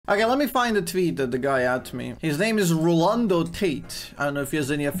Okay, let me find the tweet that the guy added me. His name is Rolando Tate. I don't know if he has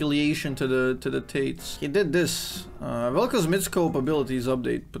any affiliation to the Tates. He did this. Vel'Koz mid-scope abilities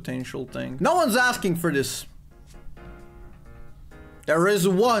update potential thing. No one's asking for this. There is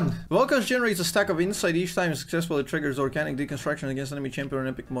one. Vel'Koz generates a stack of insight each time successfully triggers organic deconstruction against enemy champion or an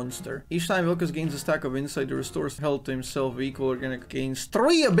epic monster. Each time Vel'Koz gains a stack of insight, he restores health to himself. Equal organic gains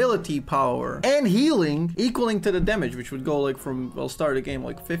 3 ability power and healing equaling to the damage, which would go like from, well, start the game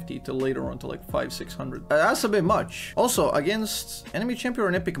like 50 to later on to like 500-600. That's a bit much. Also against enemy champion or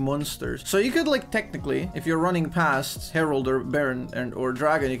an epic monsters. So you could like technically, if you're running past Herald or Baron or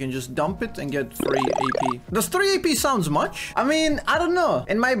Dragon, you can just dump it and get 3 AP. Does 3 AP sounds much? I mean, I don't know.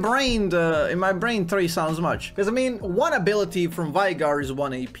 In my brain 3 sounds much. Because I mean, 1 ability from Veigar is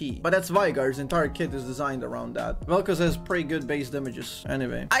 1 AP. But that's Veigar's entire kit is designed around that. Vel'Koz has pretty good base damages.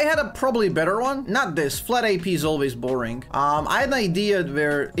 Anyway, I had a probably better one. Not this. Flat AP is always boring. I had an idea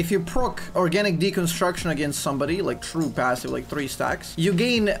where if you proc organic deconstruction against somebody, like true passive, like 3 stacks, you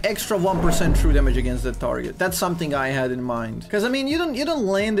gain extra 1% true damage against the target. That's something I had in mind. Because I mean, you don't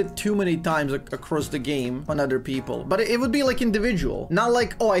land it too many times across the game on other people. But it would be like individual. Not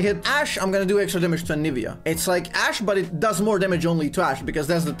like, oh, I hit Ashe, I'm gonna do extra damage to Anivia. It's like Ashe, but it does more damage only to Ashe because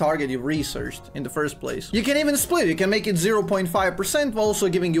that's the target you researched in the first place. You can even split. You can make it 0.5% while also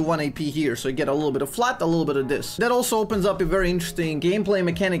giving you 1 AP here. So you get a little bit of flat, a little bit of this. That also opens up a very interesting gameplay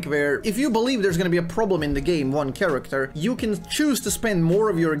mechanic where if you believe there's gonna be a problem in the game, one character, you can choose to spend more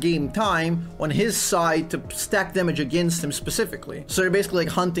of your game time on his side to stack damage against him specifically. So you're basically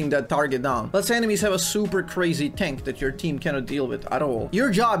like hunting that target down. Let's say enemies have a super crazy tank that your team cannot deal with at all. Your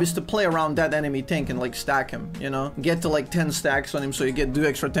job is to play around that enemy tank and like stack him, you know? Get to like 10 stacks on him so you do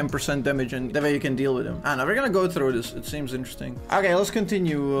extra 10% damage and that way you can deal with him. I don't know, we're gonna go through this. It seems interesting. Okay, let's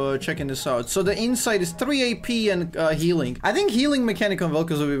continue checking this out. So the insight is 3 AP and healing. I think healing mechanic on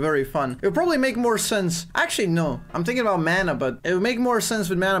Vel'Koz would be very fun. It would probably make more sense. Actually, no. I'm thinking about mana, but it would make more sense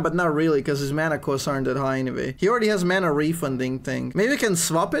with mana, but not really because his mana costs aren't that high anyway. He already has mana refunding thing. Maybe we can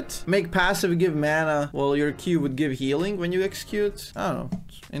swap it. Make passive give mana while your Q would give healing when you execute. I don't know.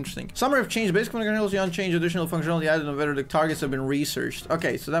 It's interesting. Summary of change. Basic functionality unchanged. Additional functionality added on whether the targets have been researched.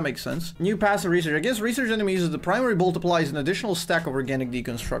 Okay, so that makes sense. New passive research. Against research enemies, the primary bolt applies an additional stack of organic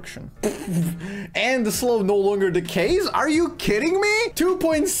deconstruction. And the slow no longer decays? Are you kidding me?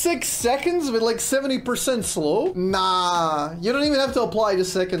 2.6 seconds with like 70% slow? Nah. You don't even have to apply the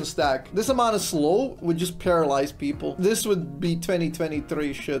second stack. This amount of slow would just paralyze people. This would be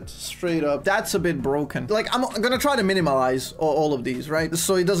 2023 shit. Straight up. That's a bit broken. Like, I'm gonna try to minimize all of these, right?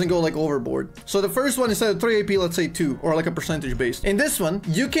 So it doesn't go like overboard. So the first one, instead of 3 AP, let's say 2, or like a percentage based. In this one,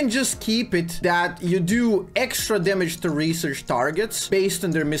 you can just keep it that you do extra damage to research targets based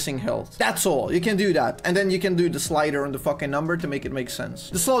on their missing health. That's all. You can do that. And then you can do the slider on the fucking number to make it make sense.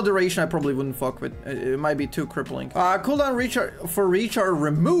 The slow duration, I probably wouldn't fuck with. It might be too crippling. Cooldown for reach are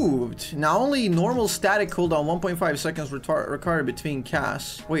removed. Now only normal static cooldown 1.5 seconds required between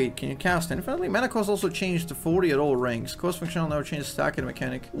casts. Wait, can you cast infinitely? Mana cost also changed to 40 at all ranks. Cost functional now changed stacking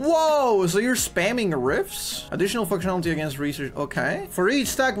mechanic. Whoa, so you're spamming rifts? Additional functionality against research. Okay. For each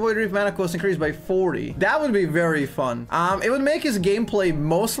stack, void rift mana cost increased by 40. That would be very fun. It would make his gameplay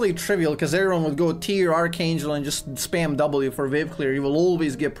mostly trivial because everyone would go tier Archangel and just spam W for wave clear. You will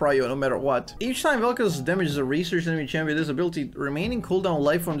always get prio no matter what. Each time Vel'Koz damages a research enemy champion, this ability remaining cooldown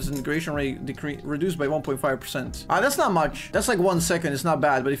life from disintegration rate reduced by 1.5%. That's not much. That's like 1 second. It's not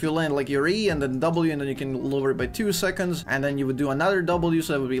bad. But if you land like your E and then W and then you can lower it by 2 seconds and then you would do another W,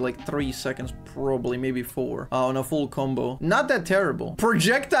 so that would be like 3 seconds, probably, maybe 4 on a full combo. Not that terrible.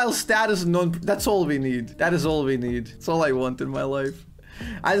 Projectile status that's all we need. That is all we need. It's all I want in my life.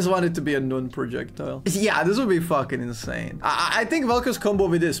 I just want it to be a non-projectile. Yeah, this would be fucking insane. I think Vel'Koz combo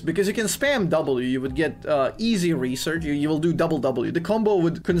with this, because you can spam W, you would get easy research. You will do double W. The combo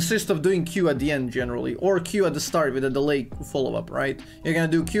would consist of doing Q at the end generally, or Q at the start with a delay follow-up, right? You're gonna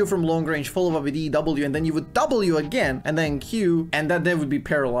do Q from long range, follow-up with E, W, and then you would W again, and then Q, and that they would be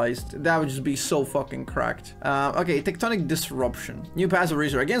paralyzed. That would just be so fucking cracked. Okay, Tectonic Disruption. New passive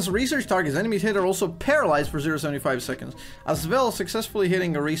research. Against research targets, enemies hit are also paralyzed for 0.75 seconds. As well, successfully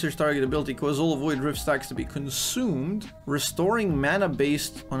hitting a research target ability causes all void rift stacks to be consumed, restoring mana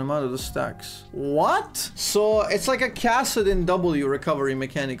based on amount of the stacks. What? So it's like a Kassadin W recovery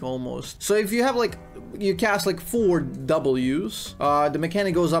mechanic almost. So if you have like, you cast like 4 Ws, the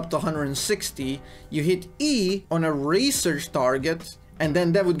mechanic goes up to 160, you hit E on a research target, and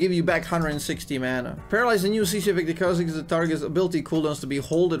then that would give you back 160 mana. Paralyze the new CC effect that causes the target's ability cooldowns to be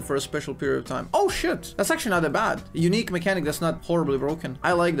holded for a special period of time. Oh shit, that's actually not that bad. Unique mechanic that's not horribly broken.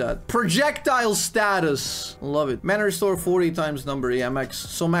 I like that. Projectile status. Love it. Mana restore 40 times number. Yeah, max.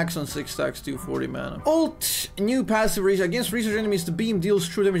 So max on 6 stacks, 240 mana. Ult. New passive research. Against research enemies, the beam deals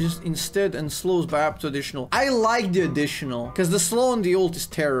true damage instead and slows by up to additional. I like the additional, because the slow on the ult is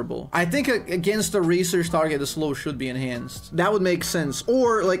terrible. I think against a research target, the slow should be enhanced. That would make sense.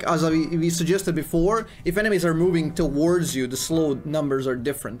 Or, like, as we suggested before, if enemies are moving towards you, the slow numbers are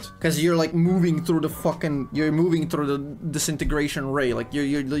different. Because you're, like, moving through the fucking... You're moving through the disintegration ray. Like,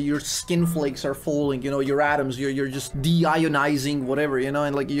 your skin flakes are falling, you know, your atoms, you're just deionizing, whatever, you know,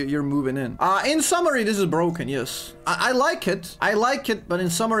 and, like, you're moving in. In summary, this is broken, yes. I like it. I like it, but in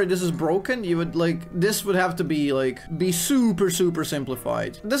summary, this is broken. You would, like... This would have to be, like, be super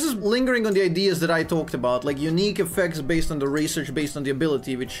simplified. This is lingering on the ideas that I talked about, like unique effects based on the research, based on the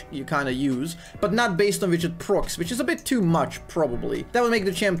ability, which you kind of use, but not based on which it procs, which is a bit too much, probably. That would make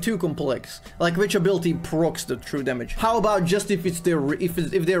the champ too complex. Like, which ability procs the true damage? How about just if it's their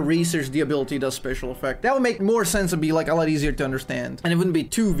if their research, the ability does special effect? That would make more sense and be, like, a lot easier to understand, and it wouldn't be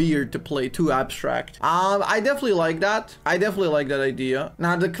too weird to play, too abstract. I definitely like that. I definitely like that idea.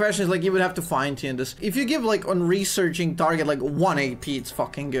 Now, the question is, like, you would have to fine-tune this. If you give, like, on researching target, like, 1 AP, it's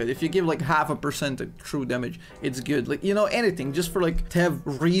fucking good. If you give, like, 0.5% of true damage, it's good. Like, you know, anything, just for, like, to have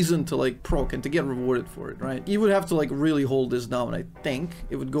reason to, like, proc and to get rewarded for it, right? You would have to, like, really hold this down, I think.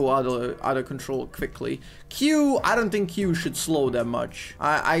 It would go out of control quickly. Q, I don't think Q should slow that much.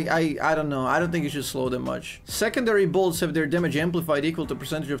 I don't know. I don't think it should slow that much. Secondary bolts have their damage amplified equal to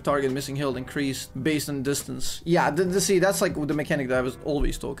percentage of target missing health increased based on distance. Yeah, see, that's, like, the mechanic that I was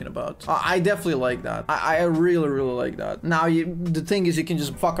always talking about. I definitely like that. I really like that. Now, the thing is, you can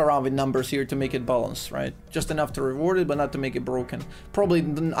just fuck around with numbers here to make it balanced, right? Just enough to reward it, but not to make it broken. Probably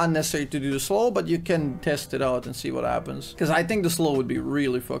unnecessary to do the slow, but you can test it out and see what happens. Because I think the slow would be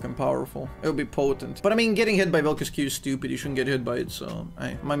really fucking powerful. It would be potent. But I mean, getting hit by Vel'Koz Q is stupid. You shouldn't get hit by it, so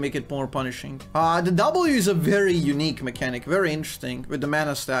I might make it more punishing. The W is a very unique mechanic, very interesting with the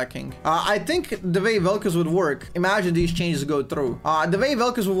mana stacking. I think the way Vel'Koz would work, imagine these changes go through. The way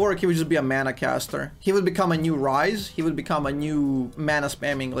Vel'Koz would work, he would just be a mana caster. He would become a new Rise. He would become a new mana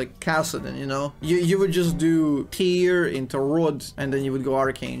spamming, like Kassadin, you know? You would just do Tear into Rod, and then you would go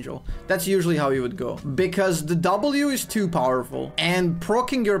Archangel. That's usually how you would go. Because the W is too powerful, and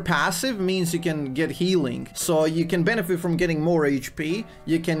proccing your passive means you can get healing. So you can benefit from getting more HP,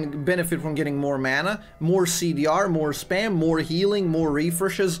 you can benefit from getting more mana, more CDR, more spam, more healing, more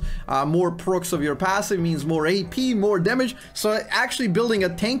refreshes, more procs of your passive means more AP, more damage. So actually building a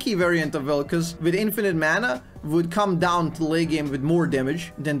tanky variant of Vel'Koz with infinite mana would come down to the late game with more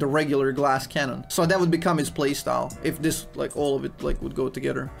damage than the regular glass cannon. So that would become his playstyle if this, like, all of it, like, would go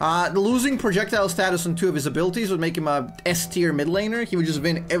together. The losing projectile status on 2 of his abilities would make him a S tier mid laner. He would just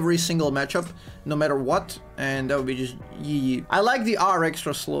win every single matchup, no matter what, and that would be just yee. I like the R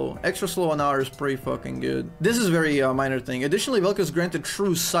extra slow. Extra slow on R is pretty fucking good. This is very minor thing. Additionally, Vel'Koz granted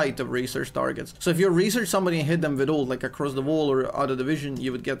true sight of research targets. So if you research somebody and hit them with ult, like across the wall or out of the vision,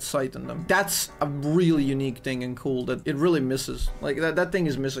 you would get sight on them. That's a really unique thing and cool that it really misses. Like, that thing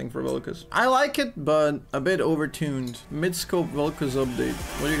is missing for Vel'Koz. I like it, but a bit overtuned. Mid-scope Vel'Koz update.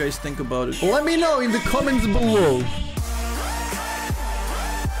 What do you guys think about it? Let me know in the comments below.